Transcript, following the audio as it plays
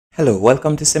Hello,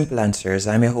 welcome to Simple Answers.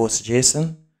 I'm your host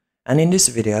Jason, and in this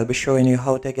video I'll be showing you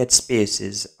how to get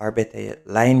spaces or better yet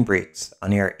line breaks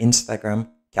on your Instagram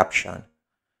caption.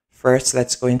 First,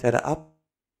 let's go into the app.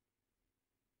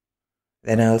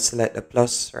 Then I'll select the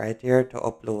plus right here to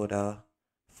upload a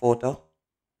photo.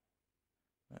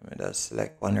 Let me just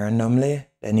select one randomly.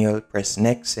 Then you'll press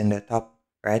next in the top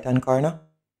right hand corner.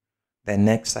 Then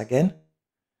next again.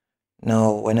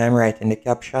 Now when I'm writing the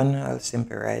caption, I'll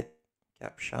simply write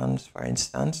captions, for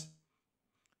instance.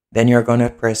 Then you're going to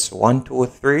press 1, 2,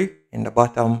 3 in the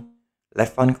bottom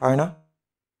left hand corner.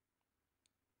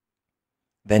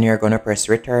 Then you're going to press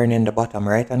return in the bottom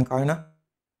right hand corner.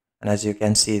 And as you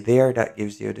can see there, that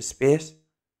gives you the space.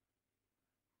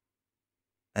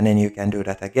 And then you can do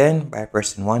that again by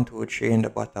pressing 1, 2, 3 in the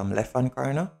bottom left hand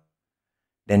corner.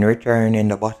 Then return in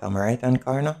the bottom right hand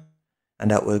corner.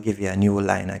 And that will give you a new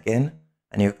line again.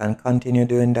 And you can continue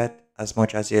doing that as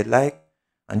much as you'd like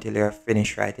until you're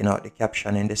finished writing out the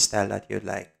caption in the style that you'd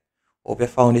like. Hope you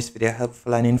found this video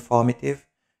helpful and informative.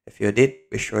 If you did,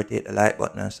 be sure to hit the like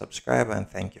button and subscribe, and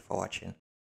thank you for watching.